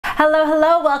Hello,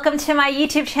 hello, welcome to my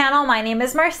YouTube channel. My name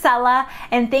is Marcella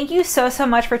and thank you so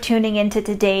much for tuning into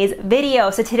today's video.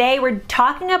 So today we're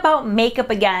talking about makeup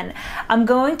again. I'm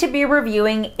going to be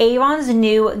reviewing Avon's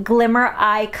new Glimmer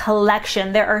Eye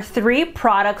collection. There are 3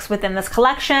 products within this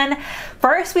collection.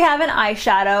 First, we have an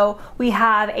eyeshadow, we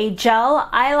have a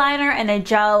gel eyeliner and a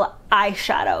gel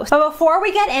eyeshadow. But before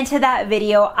we get into that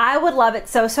video, I would love it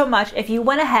so much if you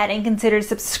went ahead and considered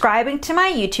subscribing to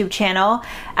my YouTube channel,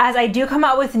 as I do come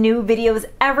out with new videos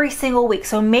every single week.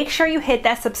 So make sure you hit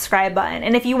that subscribe button.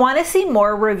 And if you want to see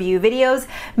more review videos,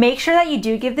 make sure that you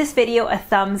do give this video a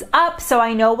thumbs up so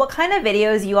I know what kind of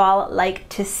videos you all like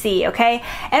to see, okay?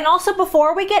 And also,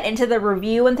 before we get into the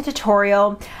review and the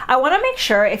tutorial, I want to make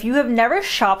sure if you have never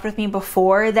shopped with me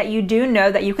before that you do know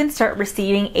that you can start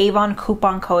receiving Avon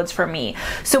coupon codes from me.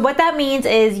 So what that means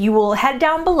is you will head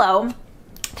down below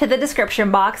to the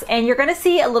description box and you're gonna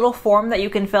see a little form that you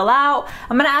can fill out.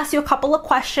 I'm gonna ask you a couple of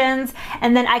questions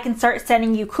and then I can start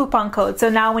sending you coupon codes. So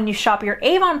now when you shop your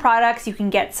Avon products, you can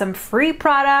get some free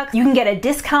products, you can get a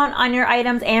discount on your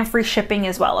items and free shipping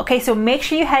as well. Okay, so make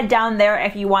sure you head down there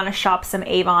if you wanna shop some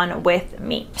Avon with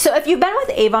me. So if you've been with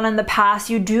Avon in the past,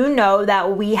 you do know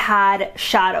that we had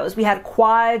shadows, we had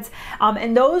quads,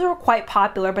 and those were quite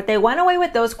popular, but they went away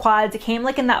with those quads. It came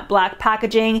like in that black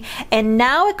packaging and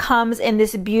now it comes in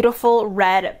this beautiful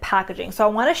red packaging. So I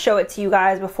want to show it to you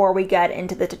guys before we get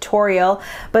into the tutorial,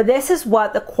 but this is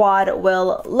what the quad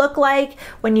will look like.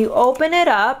 When you open it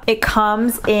up, it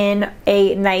comes in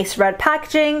a nice red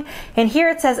packaging and here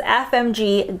it says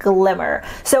FMG Glimmer.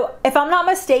 So if I'm not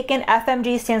mistaken,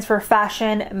 FMG stands for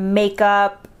fashion,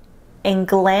 makeup, and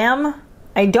glam.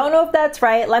 I don't know if that's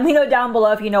right. Let me know down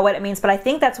below if you know what it means, but I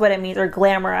think that's what it means, or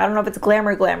glamour. I don't know if it's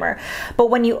glamour. But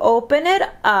when you open it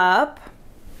up,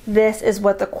 this is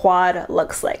what the quad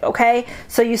looks like, okay?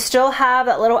 So you still have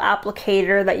that little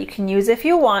applicator that you can use if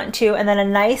you want to, and then a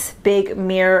nice big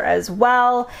mirror as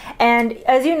well. And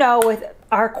as you know, with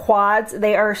our quads,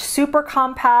 they are super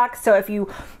compact. So if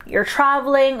you're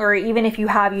traveling, or even if you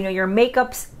have, you know, your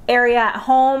makeup area at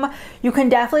home, you can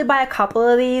definitely buy a couple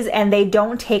of these and they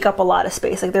don't take up a lot of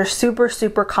space. Like, they're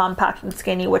super compact and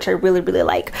skinny, which I really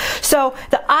like. So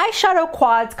the eyeshadow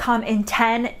quads come in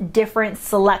 10 different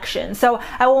selections. So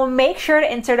I will make sure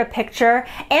to insert a picture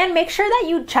and make sure that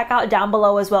you check out down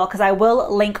below as well, because I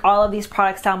will link all of these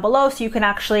products down below so you can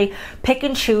actually pick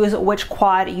and choose which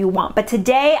quad you want. But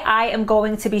today I am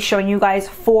going to be showing you guys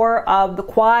 4 of the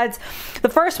quads. The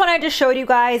first one I just showed you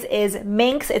guys is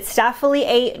Minx. It's definitely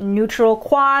a neutral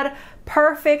quad,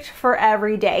 perfect for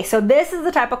every day. So this is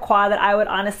the type of quad that I would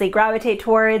honestly gravitate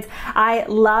towards. I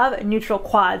love neutral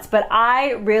quads, but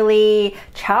I really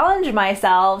challenged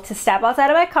myself to step outside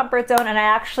of my comfort zone and I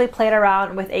actually played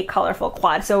around with a colorful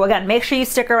quad. So again, make sure you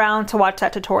stick around to watch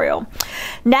that tutorial.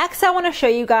 Next, I want to show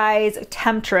you guys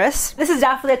Temptress. This is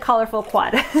definitely a colorful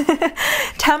quad.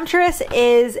 Temptress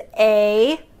is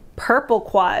a purple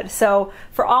quad. So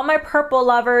for all my purple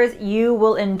lovers, you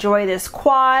will enjoy this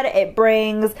quad. It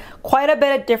brings quite a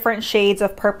bit of different shades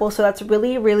of purple, so that's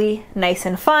really nice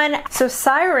and fun. So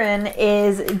Siren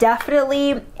is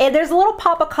definitely, there's a little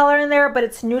pop of color in there, but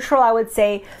it's neutral, I would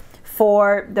say,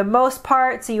 for the most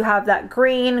part. So you have that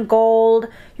green, gold,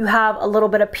 you have a little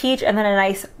bit of peach, and then a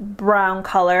nice brown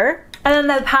color. And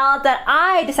then the palette that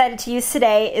I decided to use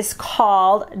today is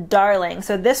called Darling.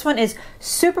 So this one is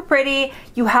super pretty.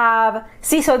 You have,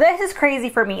 see, so this is crazy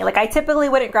for me. Like, I typically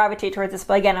wouldn't gravitate towards this,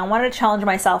 but again, I wanted to challenge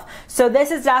myself. So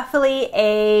this is definitely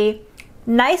a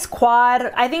nice quad.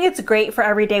 I think it's great for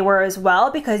everyday wear as well,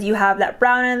 because you have that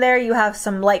brown in there, you have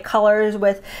some light colors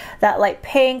with that light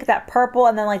pink, that purple,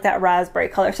 and then like that raspberry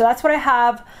color. So that's what I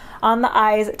have on the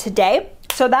eyes today.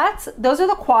 So those are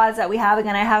the quads that we have.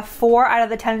 Again, I have 4 out of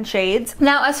the 10 shades.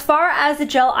 Now, as far as the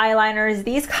gel eyeliners,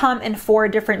 these come in 4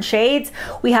 different shades.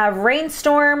 We have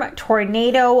Rainstorm,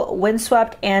 Tornado,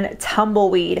 Windswept, and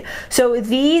Tumbleweed. So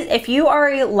these, if you are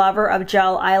a lover of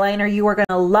gel eyeliner, you are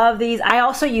gonna love these. I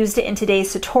also used it in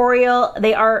today's tutorial.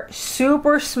 They are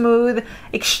super smooth,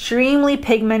 extremely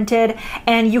pigmented,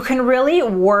 and you can really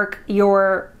work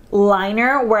your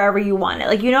liner wherever you want it.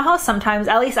 Like, you know how sometimes,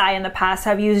 at least I in the past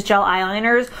have used gel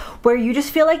eyeliners where you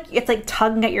just feel like it's like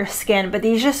tugging at your skin, but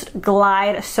these just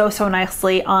glide so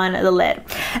nicely on the lid.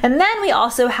 And then we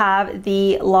also have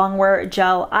the Longwear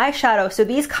gel eyeshadow. So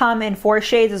these come in 4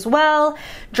 shades as well: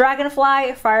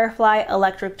 Dragonfly, Firefly,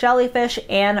 Electric Jellyfish,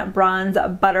 and Bronze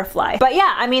Butterfly. But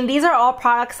yeah, I mean, these are all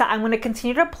products that I'm going to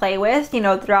continue to play with, you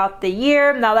know, throughout the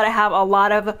year, now that I have a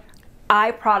lot of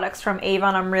eye products from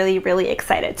Avon. I'm really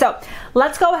excited. So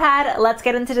let's go ahead, let's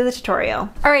get into the tutorial.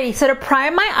 Alrighty, so to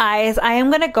prime my eyes, I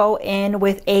am gonna go in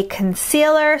with a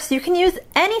concealer. So you can use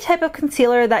any type of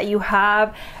concealer that you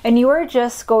have, and you are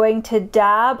just going to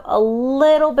dab a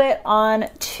little bit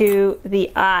onto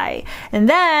the eye. And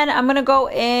then I'm gonna go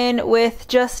in with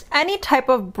just any type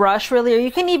of brush really, or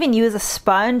you can even use a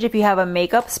sponge if you have a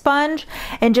makeup sponge,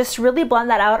 and just really blend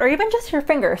that out, or even just your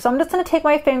finger. So I'm just gonna take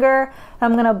my finger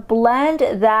and I'm gonna blend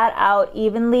that out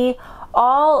evenly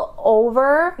all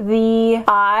over the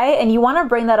eye, and you want to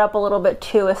bring that up a little bit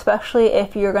too, especially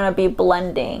if you're going to be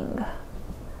blending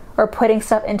or putting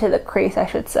stuff into the crease, I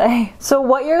should say. So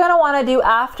what you're going to want to do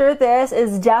after this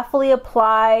is definitely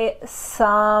apply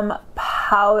some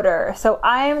powder. So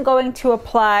I am going to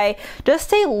apply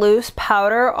just a loose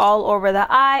powder all over the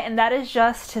eye, and that is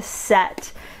just to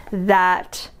set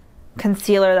that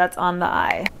concealer that's on the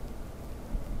eye.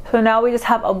 So now we just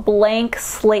have a blank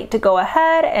slate to go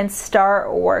ahead and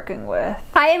start working with.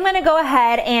 I am going to go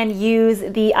ahead and use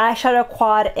the eyeshadow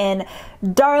quad in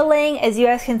Darling. As you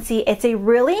guys can see, it's a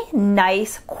really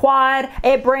nice quad.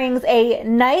 It brings a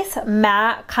nice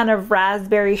matte kind of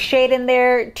raspberry shade in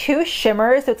there, two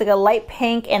shimmers, so it's like a light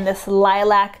pink and this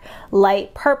lilac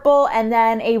light purple, and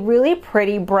then a really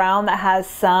pretty brown that has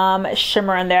some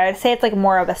shimmer in there. I'd say it's like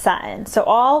more of a satin. So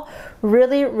all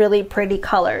really pretty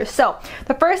colors. So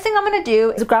the first thing I'm going to do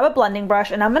is grab a blending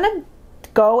brush, and I'm going to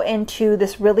go into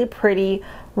this really pretty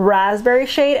raspberry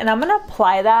shade, and I'm going to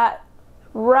apply that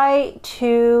right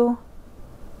to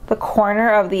the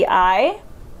corner of the eye,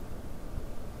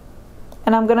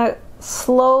 and I'm gonna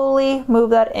slowly move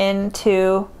that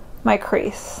into my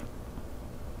crease.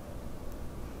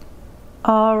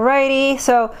 Alrighty,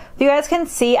 so if you guys can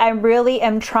see, I really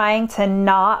am trying to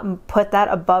not put that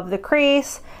above the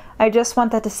crease. I just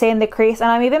want that to stay in the crease, and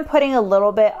I'm even putting a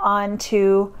little bit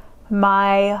onto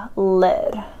my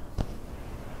lid.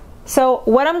 So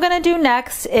what I'm gonna do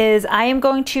next is I am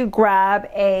going to grab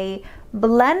a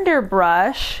blender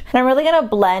brush, and I'm really gonna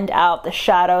blend out the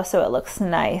shadow so it looks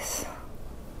nice.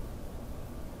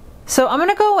 So I'm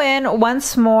gonna go in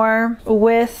once more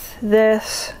with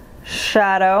this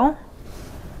shadow,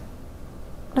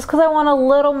 just because I want a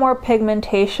little more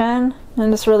pigmentation,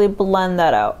 and just really blend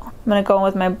that out. I'm gonna go in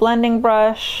with my blending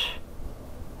brush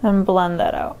and blend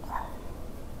that out.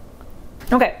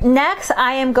 Okay, next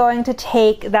I am going to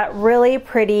take that really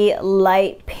pretty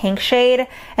light pink shade,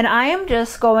 and I am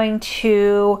just going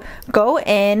to go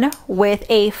in with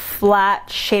a flat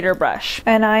shader brush,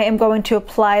 and I am going to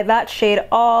apply that shade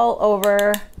all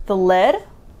over the lid.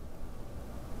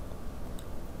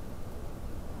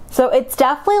 So it's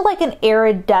definitely like an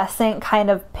iridescent kind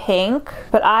of pink,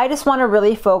 but I just want to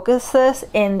really focus this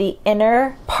in the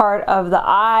inner part of the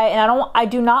eye, and I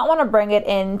do not want to bring it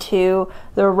into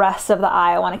the rest of the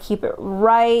eye. I want to keep it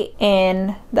right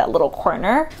in that little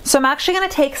corner. So I'm actually going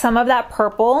to take some of that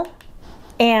purple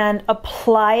and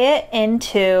apply it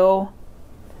into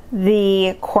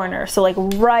the corner, so like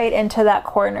right into that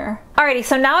corner. Alrighty,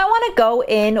 so now I want to go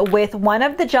in with one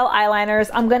of the gel eyeliners.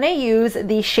 I'm going to use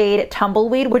the shade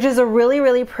Tumbleweed, which is a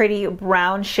really pretty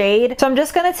brown shade. So I'm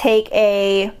just going to take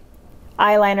a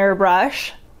eyeliner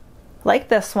brush like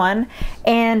this one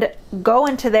and go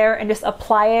into there and just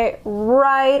apply it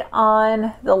right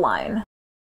on the line.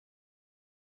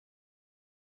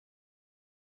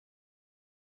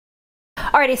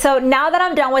 Alrighty, so now that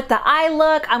I'm done with the eye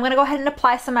look, I'm gonna go ahead and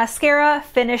apply some mascara,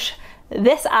 finish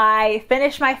this eye,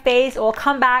 finish my face. We'll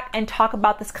come back and talk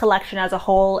about this collection as a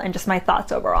whole and just my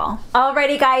thoughts overall.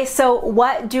 Alrighty guys, so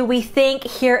what do we think?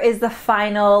 Here is the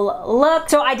final look.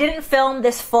 So I didn't film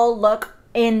this full look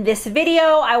in this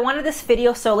video. I wanted this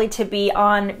video solely to be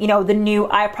on, you know, the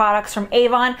new eye products from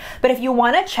Avon, but if you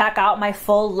want to check out my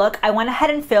full look, I went ahead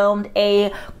and filmed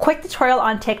a quick tutorial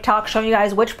on TikTok showing you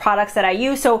guys which products that I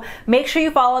use, so make sure you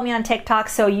follow me on TikTok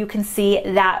so you can see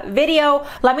that video.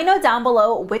 Let me know down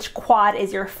below which quad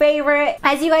is your favorite.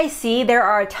 As you guys see, there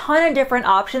are a ton of different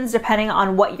options depending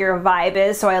on what your vibe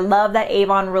is, so I love that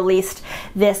Avon released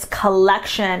this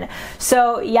collection.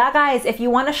 So yeah guys, if you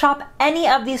want to shop any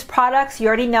of these products, you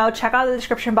already know, check out the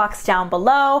description box down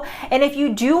below. And if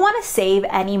you do want to save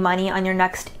any money on your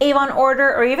next Avon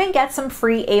order, or even get some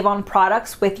free Avon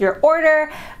products with your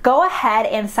order, go ahead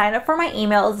and sign up for my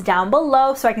emails down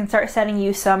below so I can start sending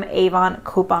you some Avon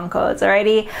coupon codes.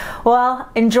 Alrighty, well,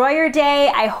 enjoy your day.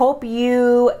 I hope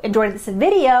you enjoyed this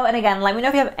video, and again, let me know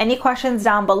if you have any questions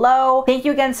down below. Thank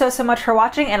you again so much for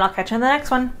watching, and I'll catch you in the next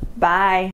one. Bye.